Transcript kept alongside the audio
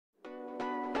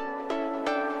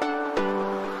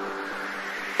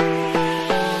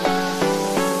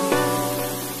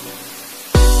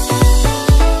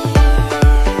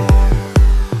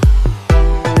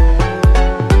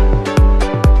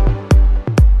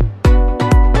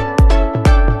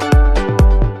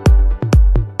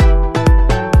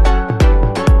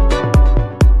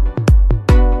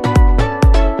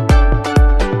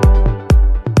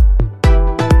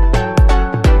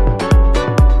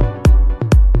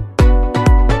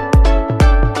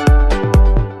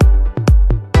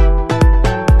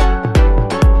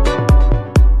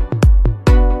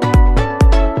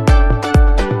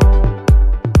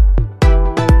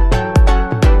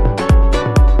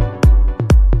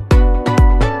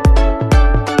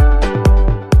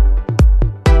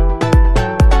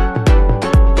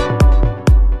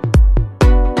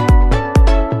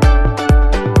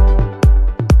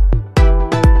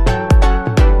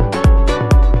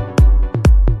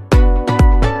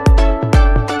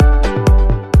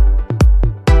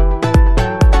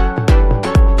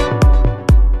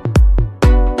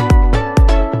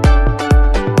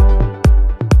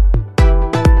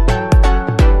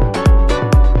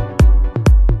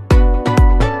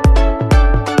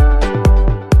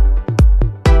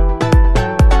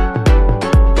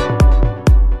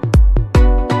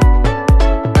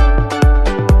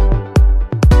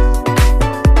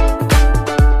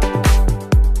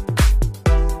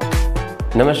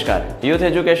નમસ્કાર, યુથ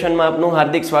એજ્યુકેશનમાં આપનું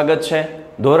હાર્દિક સ્વાગત છે।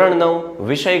 ધોરણ 9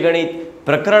 વિષય ગણિત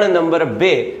પ્રકરણ નંબર 2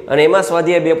 અને એમાં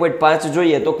સ્વાધ્યાય 2.5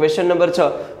 જોઈએ તો ક્વેશ્ચન નંબર 6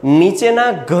 નીચેના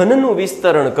ઘનનું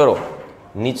વિસ્તરણ કરો।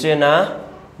 નીચેના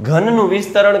ઘનનું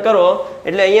વિસ્તરણ કરો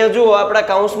એટલે અહીંયા જુઓ આપણા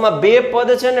કૌંસમાં બે પદ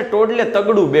છે ને ટોડલે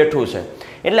તગડું બેઠું છે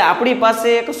એટલે આપણી પાસે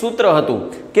એક સૂત્ર હતું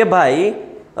કે ભાઈ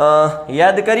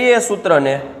યાદ કરીએ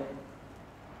સૂત્રને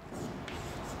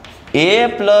a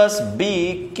 + b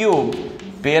ક્યુબ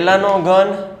પહેલાનો ઘન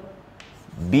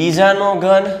બીજાનો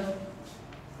ઘન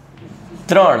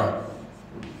 3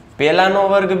 પહેલાનો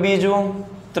વર્ગ બીજું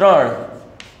 3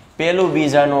 પહેલું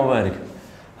બીજાનો વર્ગ।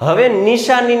 હવે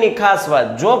નિશાનીની ખાસ વાત,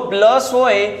 જો પ્લસ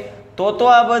હોય તો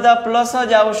આ બધા પ્લસ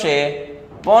જ આવશે,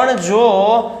 પણ જો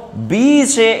b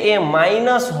છે એ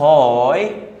માઇનસ હોય,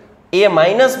 a -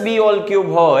 b હોલ ક્યુબ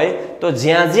હોય તો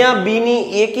જ્યાં જ્યાં b ની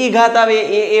એકી ઘાત આવે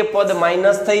એ પદ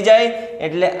માઇનસ થઈ જાય,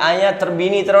 એટલે અહીંયા b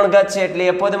ની 3 ઘાત છે એટલે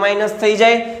એ પદ માઇનસ થઈ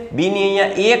જાય, b ની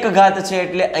અહીંયા 1 ઘાત છે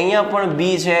એટલે અહીંયા પણ b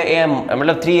છે એ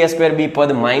મતલબ 3a² b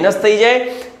પદ માઇનસ થઈ જાય।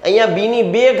 અહીંયા b ની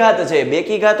 2 ઘાત છે,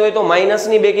 બેકી ઘાત હોય તો માઇનસ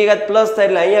ની બેકી ઘાત પ્લસ થાય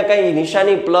એટલે અહીંયા કઈ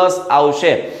નિશાની પ્લસ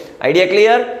આવશે। Idea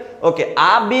clear? ઓકે,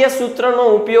 આ બે સૂત્રનો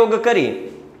ઉપયોગ કરી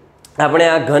આપણે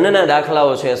આ ઘનના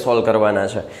દાખલાઓ છે સોલ્વ કરવાના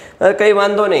છે। કઈ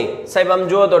વાંધો નહીં સાહેબ, આમ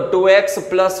જુઓ તો 2x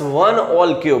 + 1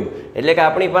 હોલ ક્યુબ એટલે કે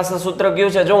આપણી પાસે સૂત્ર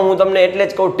કયું છે, જો હું તમને એટલે જ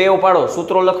કહું ટેવ પાડો,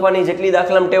 સૂત્રો લખવાની જેટલી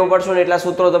દાખલામાં ટેવ પાડશો ને એટલા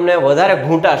સૂત્રો તમને વધારે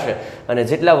ઘૂંટાશે અને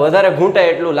જેટલા વધારે ઘૂંટાય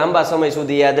એટલું લાંબા સમય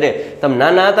સુધી યાદ રહે। તમે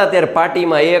નાના હતા ત્યારે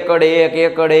પાર્ટીમાં એકડે એક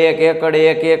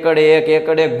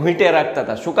ઘૂંટે રાખતા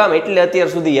હતા, શું કામ? એટલે અત્યાર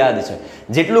સુધી યાદ છે,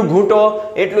 જેટલું ઘૂંટો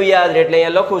એટલું યાદ રહે। એટલે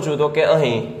અહીંયા લખું છું તો કે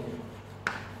અહીં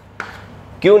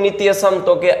ક્યુ નિત્ય સમ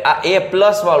તો કે આ a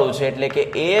પ્લસ વાળું છે એટલે કે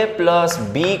a +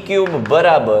 b ક્યુબ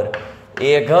બરાબર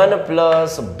a ઘન +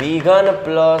 b ઘન +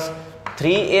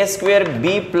 3a² b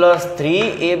 +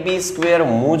 3ab²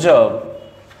 મુજબ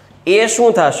a શું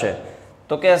થશે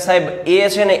તો કે સાહેબ a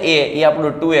છે ને એ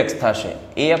આપણું 2x થશે,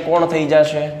 a કોણ થઈ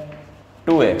જશે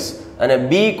 2x અને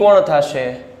b કોણ થશે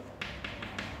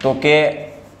તો કે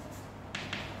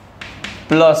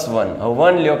 +1। હવે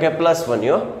 1 લ્યો કે +1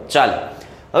 યો, ચાલો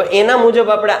હવે એના મુજબ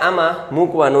આપણે આમાં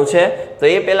મૂકવાનું છે। તો એ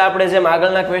પહેલા આપણે જેમ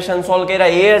આગળના ક્વેશ્ચન સોલ્વ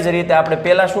કર્યા એ જ રીતે આપણે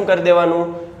પહેલા શું કરી દેવાનું,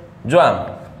 જો આમ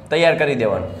તૈયાર કરી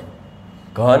દેવાનું,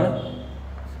 ઘન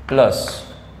પ્લસ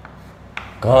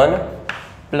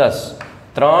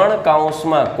 3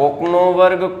 કૌંસમાં કોકનો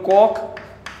વર્ગ કોક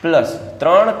પ્લસ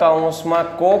 3 કૌંસમાં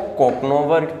કોકનો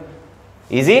વર્ગ।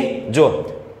 ઈઝી, જો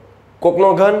કોકનો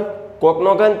ઘન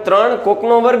 3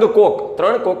 કોકનો વર્ગ કોક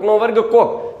 3 કોકનો વર્ગ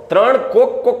કોક 3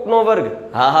 કોકનો વર્ગ।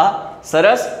 હા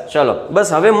સરસ, ચલો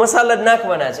બસ હવે મસાલા જ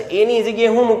નાખવાના છે। a ની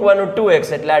જગ્યાએ શું મૂકવાનું 2x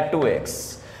એટલે આ 2x,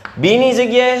 b ની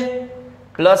જગ્યાએ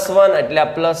 +1 એટલે આ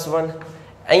 +1,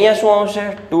 અહીંયા શું આવશે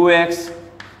 2x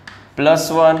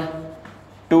 +1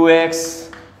 2x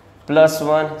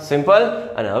 +1, સિમ્પલ।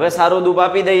 અને હવે સારું દૂપ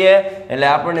આપી દઈએ એટલે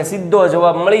આપણને સીધો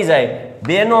જવાબ મળી જાય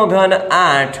 2 નો ઘન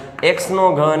 8 x નો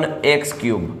ઘન x³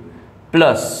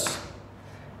 પ્લસ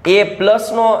એ પ્લસ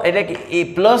નો એટલે કે એ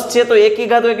પ્લસ છે તો એકી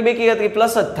ઘાત હોય કે બેકી ઘાત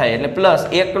પ્લસ જ થાય એટલે પ્લસ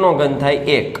 1 નો ઘન થાય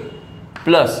 1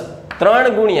 પ્લસ 3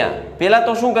 ગુણ્યા પેલા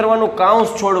તો શું કરવાનું, કાઉન્સ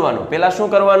છોડવાનું, પેલા શું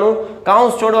કરવાનું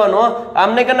કાઉન્સ છોડવાનું,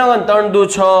 આમને કે ના 3 દુ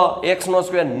 6 x²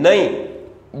 નહીં,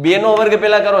 2 નો વર્ગ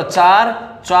પેલા કરો 4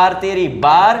 4 તેરી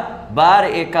 12 12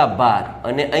 એકા 12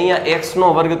 અને અહીંયા x નો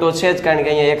વર્ગ તો છે જ કારણ કે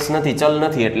અહીંયા x નથી, ચલ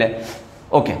નથી એટલે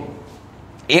ઓકે,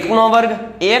 1 નો વર્ગ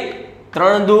 1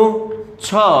 3 દુ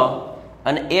 6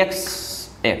 અને x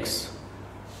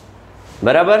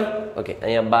બરાબર, ઓકે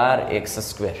અહીંયા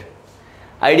 12x²।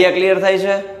 આઈડિયા ક્લિયર થાય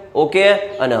છે? ઓકે,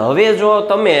 અને હવે જો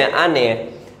તમે આને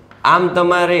આમ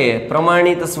તમારે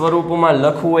પ્રમાણિત સ્વરૂપમાં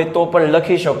લખવું હોય તો પણ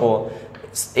લખી શકો,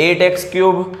 8x³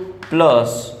 +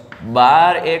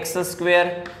 12x²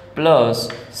 +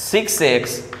 6x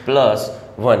 +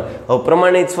 1। હવે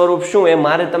પ્રમાણિત સ્વરૂપ શું એ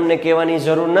મારે તમને કહેવાની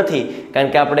જરૂર નથી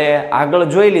કારણ કે આપણે આગળ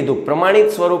જોઈ લીધું, પ્રમાણિત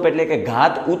સ્વરૂપ એટલે કે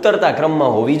ઘાત ઉતરતા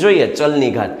ક્રમમાં હોવી જોઈએ,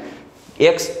 ચલની ઘાત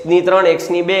x ની 3 x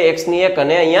ની 2 x ની 1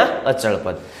 અને અહીંયા અચળ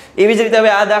પદ। એવી જ રીતે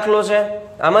હવે આ દાખલો છે,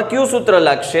 આમાં કયું સૂત્ર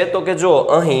લાગશે તો કે જો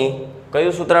અહીં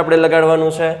કયું સૂત્ર આપણે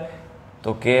લગાડવાનું છે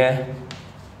તો કે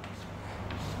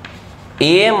a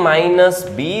 -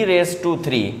 b³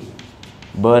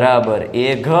 બરાબર a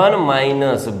ઘન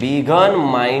 - b ઘન -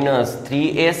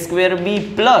 3a² b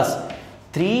 +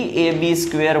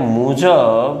 3ab² મુજબ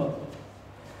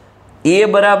a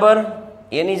બરાબર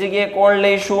એની જગ્યાએ કોણ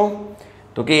લઈશું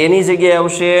તો કે એની જગ્યાએ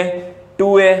આવશે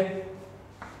 2a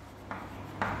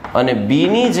અને b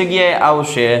ની જગ્યાએ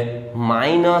આવશે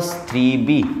 -3b।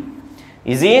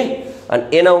 ઈઝી, અને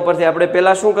એના ઉપરથી આપણે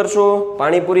પહેલા શું કરશું,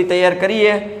 પાણીપુરી તૈયાર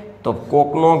કરીએ તો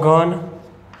કોકનો ઘન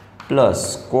પ્લસ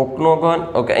કોકનો ઘન,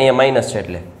 ઓકે અહીંયા માઇનસ છે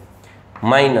એટલે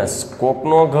માઇનસ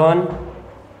કોકનો ઘન,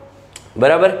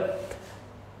 બરાબર.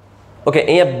 ઓકે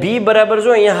અહીંયા બી બરાબર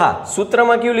જો અહીંયા હા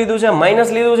સૂત્રમાં કયું લીધું છે, માઇનસ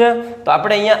લીધું છે, તો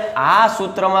આપણે અહીંયા આ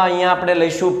સૂત્રમાં અહીંયા આપણે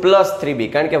લઈશું પ્લસ 3b,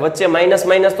 કારણ કે વચ્ચે માઇનસ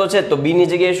માઇનસ તો છે, તો બી ની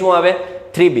જગ્યાએ શું આવે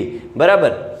 3b,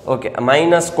 બરાબર. ઓકે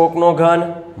માઇનસ કોકનો ઘન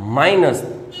માઇનસ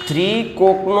 3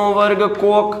 કોકનો વર્ગ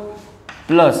કોક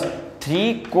પ્લસ 3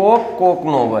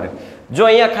 કોકનો વર્ગ. જો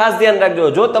અહીંયા ખાસ ધ્યાન રાખજો,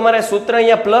 જો તમારે સૂત્ર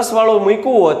અહીંયા પ્લસ વાળું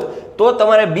મૂક્યું હોત તો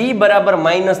તમારે બી બરાબર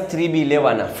 -3b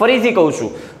લેવાના. ફરીથી કહું છું,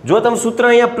 જો તમે સૂત્ર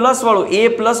અહીંયા પ્લસ વાળું a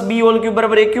 + b હોલ ક્યુબ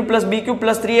બરાબર a cube + b cube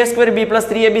 + 3a² b +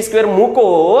 3ab² મૂકો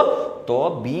તો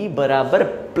b બરાબર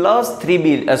 +3b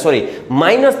સોરી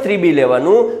 -3b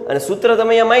લેવાનું. અને સૂત્ર તમે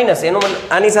અહીંયા માઇનસ એનો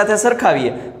આની સાથે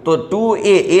સરખાવીએ તો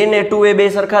 2a ને 2a બે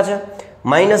સરખા છે,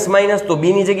 માઇનસ માઇનસ તો b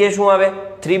ની જગ્યાએ શું આવે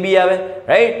 3b આવે,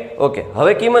 રાઈટ. ઓકે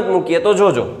હવે કિંમત મૂકીએ તો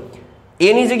જોજો a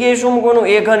ની જગ્યાએ શું મૂકવાનું,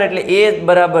 a ઘન એટલે a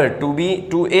બરાબર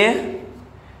 2a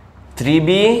 3b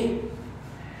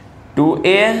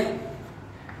 2a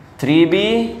 3b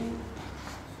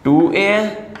 2a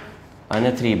અને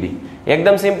 3b.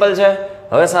 એકદમ સિમ્પલ છે.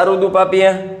 હવે સારું દૂપ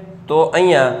આપીએ તો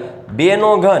અહીંયા 2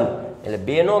 નો ઘન એટલે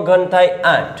 2 નો ઘન થાય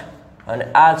 8 અને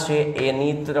આ છે a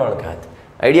ની 3 ઘાત.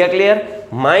 Idea clear.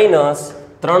 માઇનસ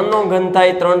 3 નો ઘન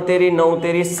થાય 3 તેરી 9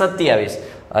 તેરી 27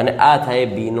 અને આ થાય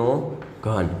b નો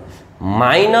ઘન.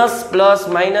 માઇનસ પ્લસ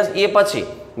માઇનસ એ પછી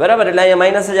બરાબર એટલે અહીંયા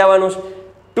માઇનસ જ આવવાનું છે.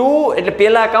 2 એટલે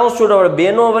પેલા કાઉન્સ છોડો,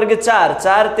 2 નો વર્ગ 4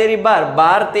 4 તેરી 12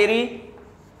 12 તેરી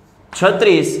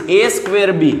 36 a²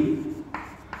 b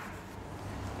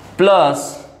પ્લસ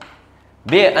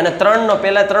 2 અને 3 નો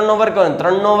પેલા 3 નો વર્ગ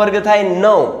 3 નો વર્ગ થાય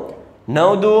 9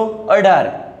 9 દુ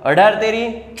 18 18 તેરી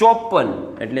 54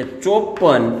 એટલે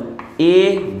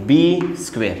 54ab².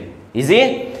 ઈઝી.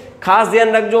 ખાસ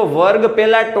ધ્યાન રાખજો, વર્ગ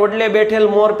પહેલા ટોડલે બેઠેલ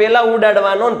મોર પહેલા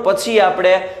ઉડાડવાનો ને પછી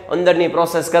આપણે અંદરની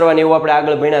પ્રોસેસ કરવાની, એવું આપણે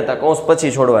આગળ ભણ્યા હતા, કૌંસ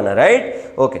પછી છોડવાના, રાઈટ.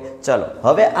 ઓકે ચાલો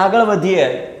હવે આગળ વધીએ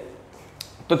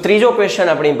તો ત્રીજો ક્વેશ્ચન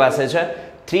આપણી પાસે છે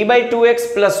 3/2x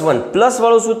 + 1 પ્લસ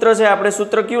વાળું સૂત્ર છે. આપણે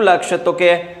સૂત્ર કયું લાગશે તો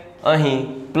કે અહીં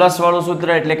પ્લસ વાળું સૂત્ર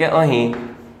એટલે કે અહીં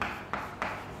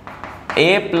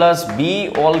a + b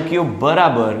હોલ ક્યુબ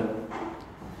બરાબર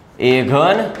a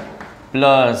ઘન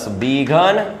પ્લસ b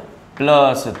ઘન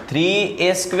plus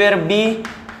 3a² b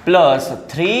plus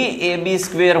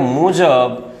 3ab²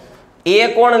 મુજબ a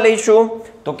કોણ લઈશું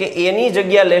તો કે a ની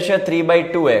જગ્યા લેશે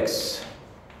 3/2x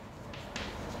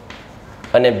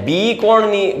અને b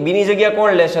ની જગ્યા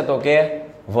કોણ લેશે તો કે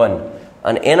 1.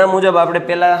 અને એના મુજબ આપણે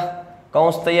પહેલા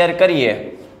કૌંસ તૈયાર કરીએ.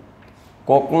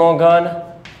 કોકનો ઘન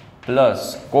પ્લસ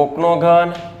કોકનો ઘન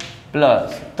પ્લસ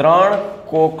 3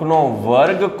 કોકનો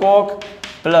વર્ગ કોક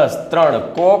પ્લસ 3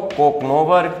 કોકનો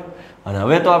વર્ગ. અને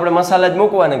હવે તો આપણે મસાલા જ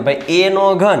મૂકવાના કે ભાઈ a નો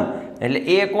ઘન એટલે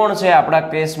a કોણ છે આપણા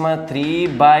કેસમાં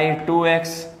 3/2x,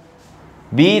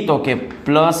 b તો કે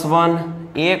 +1,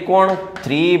 a કોણ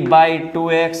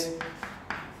 3/2x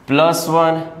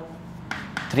 +1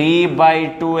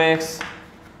 3/2x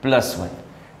 +1,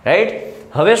 રાઈટ.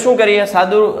 હવે શું કરીએ,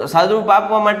 સાદુરૂપ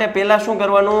આપવા માટે પહેલા શું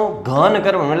કરવાનું, ઘન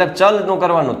કરવાનું મતલબ ચલનું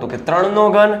કરવાનું. તો કે 3 નો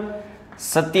ઘન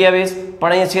 27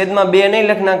 પણ અહીંયા છેદમાં 2 નહીં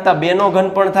લખી નાખતા, 2 નો ઘન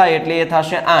પણ થાય એટલે એ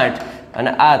થશે 8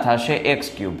 અને આ થશે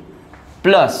x³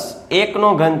 પ્લસ 1 નો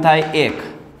ઘન થાય 1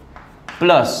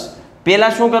 પ્લસ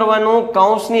પેલા શું કરવાનું,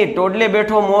 કૌંસની ટોડલે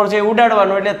બેઠો મોર જે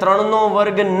ઉડાડવાનો એટલે 3 નો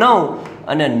વર્ગ 9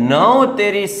 અને 9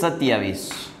 તેરી 27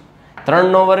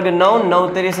 3 નો વર્ગ 9 9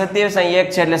 તેરી 27 અહીં 1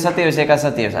 છે એટલે 27 એકા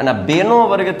 27 અને 2 નો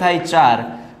વર્ગ થાય 4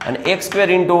 અને x² ×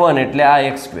 1 એટલે આ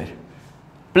x²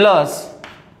 પ્લસ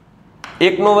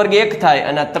 1 નો વર્ગ 1 થાય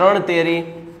અને 3 તેરી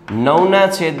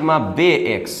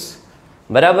 9/2x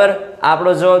બરાબર.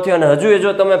 આપણો જવાબ થયો. અને હજુ એ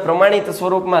જો તમે પ્રમાણિત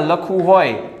સ્વરૂપમાં લખવું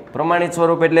હોય, પ્રમાણિત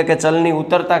સ્વરૂપ એટલે કે ચલની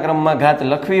ઉતરતા ક્રમમાં ઘાત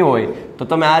લખવી હોય તો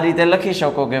તમે આ રીતે લખી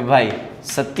શકો કે ભાઈ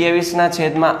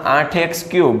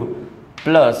 27/8x³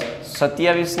 plus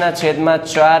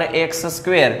 27/4x²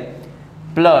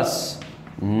 plus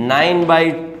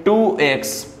 9/2x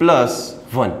plus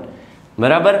 1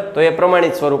 બરાબર. તો એ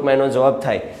પ્રમાણિત સ્વરૂપમાં એનો જવાબ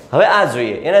થાય. હવે આ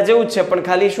જોઈએ, એના જેવું જ છે પણ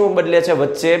ખાલી શું બદલે છે,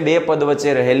 વચ્ચે બે પદ વચ્ચે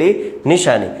રહેલી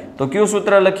નિશાની. તો કયું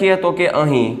સૂત્ર લખીએ તો કે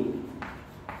અહીં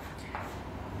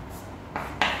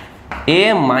a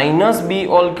 - b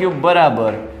હોલ ક્યુબ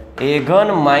બરાબર a ઘન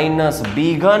 - b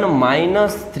ઘન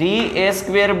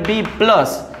 -3a² b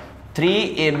પ્લસ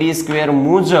 3ab²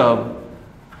 મુજબ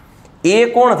a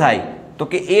કોણ થાય તો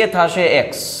કે a થશે x,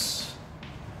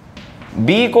 b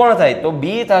કોણ થાય તો b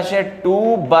થશે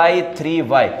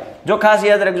 2/3y. જો ખાસ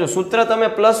યાદ રાખજો, સૂત્ર તમે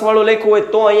પ્લસ વાળું લખ્યું હોય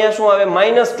તો અહીંયા શું આવે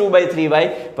 -2/3y,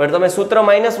 પણ તમે સૂત્ર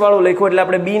માઇનસ વાળું લખ્યું એટલે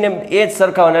આપણે b ને એ જ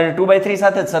સરખાવવાના એટલે 2/3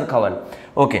 સાથે જ સરખાવવાનું.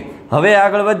 ઓકે હવે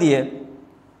આગળ વધીએ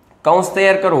કૌંસ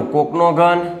તૈયાર કરું કોકનો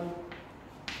ઘન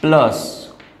પ્લસ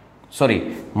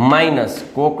માઇનસ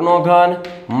કોકનો ઘન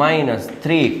માઇનસ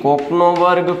 3 કોકનો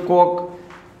વર્ગ કોક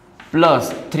પ્લસ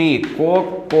 3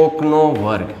 કોકનો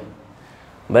વર્ગ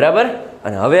બરાબર.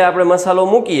 અને હવે આપણે મસાલો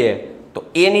મૂકીએ તો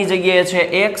એની જગ્યાએ છે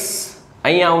x,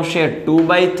 અહીંયા આવશે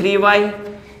 2/3y,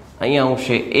 અહીંયા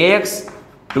આવશે x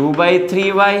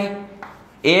 2/3y,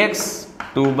 x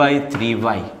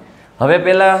 2/3y. હવે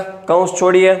પહેલા કૌંસ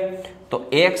છોડીએ તો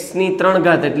x ની 3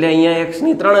 ઘાત એટલે અહીંયા x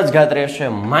ની 3 જ ઘાત રહેશે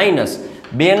માઇનસ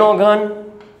 2 નો ઘન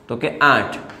તો કે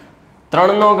 8,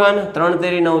 3 નો ઘન 3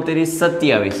 તેરી 9 તેરી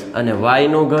 27 અને y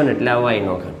નો ઘન એટલે આ y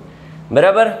નો ઘન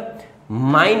બરાબર.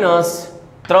 માઇનસ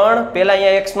 3 પહેલા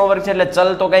અહીંયા x નો વર્ગ છે એટલે ચલ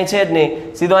તો કંઈ છે જ નહીં,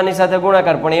 સીધો આની સાથે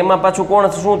ગુણાકાર, પણ એમાં પાછું કોણ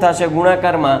શું થશે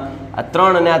ગુણાકારમાં આ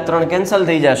 3 અને આ 3 કેન્સલ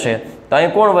થઈ જશે તો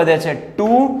અહીં કોણ વધે છે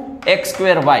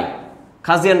 2x²y.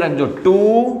 ખાસ ધ્યાન રાખજો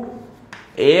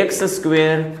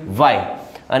 2x²y.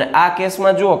 અને આ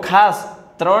કેસમાં જુઓ ખાસ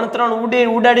 3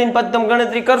 ઉડાડીને પછી તમે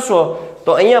ગણતરી કરશો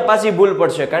તો અહીંયા પાછી ભૂલ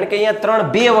પડશે, કારણ કે અહીંયા 3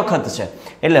 2 વખત છે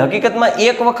એટલે હકીકતમાં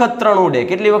એક વખત 3 ઉડે.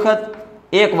 કેટલી વખત?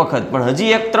 એક વખત, પણ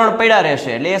હજી એક 3 પડ્યા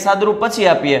રહેશે એટલે એ સાદુરૂપ પછી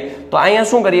આપીએ તો અહીંયા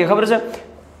શું કરીએ ખબર છે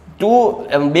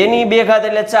 2 ની 2 ઘાત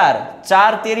એટલે 4,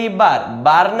 4 તેરી 12,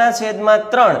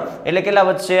 12/3 એટલે કેટલા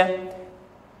વધશે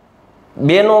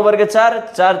 2 નો વર્ગ 4,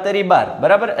 4 તેરી 12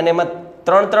 બરાબર. અને એમાં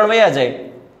 3 વયા જાય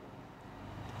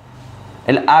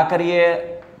એટલે આ કરીએ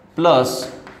પ્લસ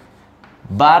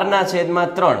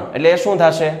 12/3 એટલે એ શું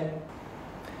થશે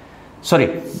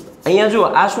અહીંયા જુઓ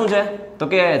આ શું છે તો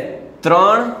કે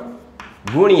 3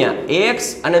 ગુણ્યા x,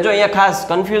 અને જો અહીંયા ખાસ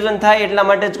કન્ફ્યુઝન થાય એટલા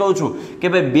માટે જ કહું છું કે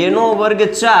ભાઈ 2 નો વર્ગ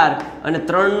 4 અને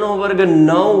 3 નો વર્ગ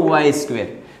 9y²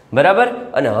 બરાબર.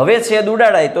 અને હવે છેદ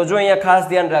ઉડાડાય તો જો અહીંયા ખાસ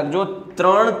ધ્યાન રાખજો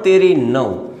 3 તેરી 9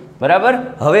 બરાબર.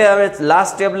 હવે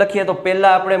લાસ્ટ સ્ટેપ લખીએ તો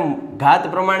પહેલા આપણે ઘાત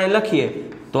પ્રમાણે લખીએ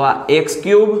તો આ x³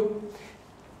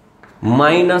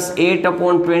 માઇનસ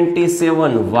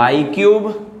 8/27y³.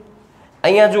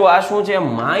 અહીંયા જો આ શું છે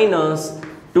માઇનસ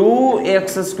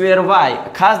 2x²y.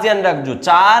 ખાસ ધ્યાન રાખજો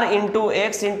 4 ×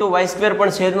 x × y²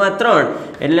 પણ છેદમાં 3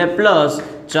 એટલે પ્લસ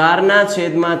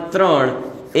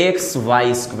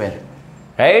 4/3xy².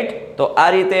 રાઈટ. તો આ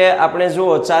રીતે આપણે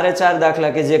જુઓ 4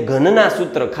 દાખલા કે જે ઘનના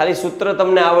સૂત્ર, ખાલી સૂત્ર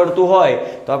તમને આવડતું હોય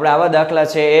તો આપણે આવા દાખલા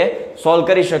છે એ સોલ્વ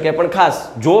કરી શકીએ, પણ ખાસ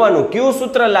જોવાનું કયું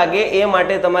સૂત્ર લાગે એ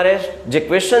માટે તમારે જે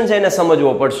ક્વેશ્ચન છે એને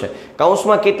સમજવો પડશે.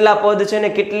 કૌંસમાં કેટલા પદ છે ને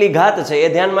કેટલી ઘાત છે એ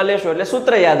ધ્યાનમાં લેશો એટલે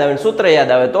સૂત્ર યાદ આવે, સૂત્ર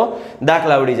યાદ આવે તો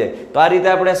દાખલા આવડી જાય. તો આ રીતે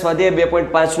આપણે સ્વાધ્યાય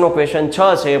 2.5 નો ક્વેશ્ચન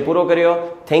 6 છે એ પૂરો કર્યો.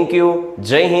 Thank you.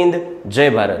 જય હિન્દ, જય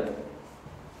ભારત.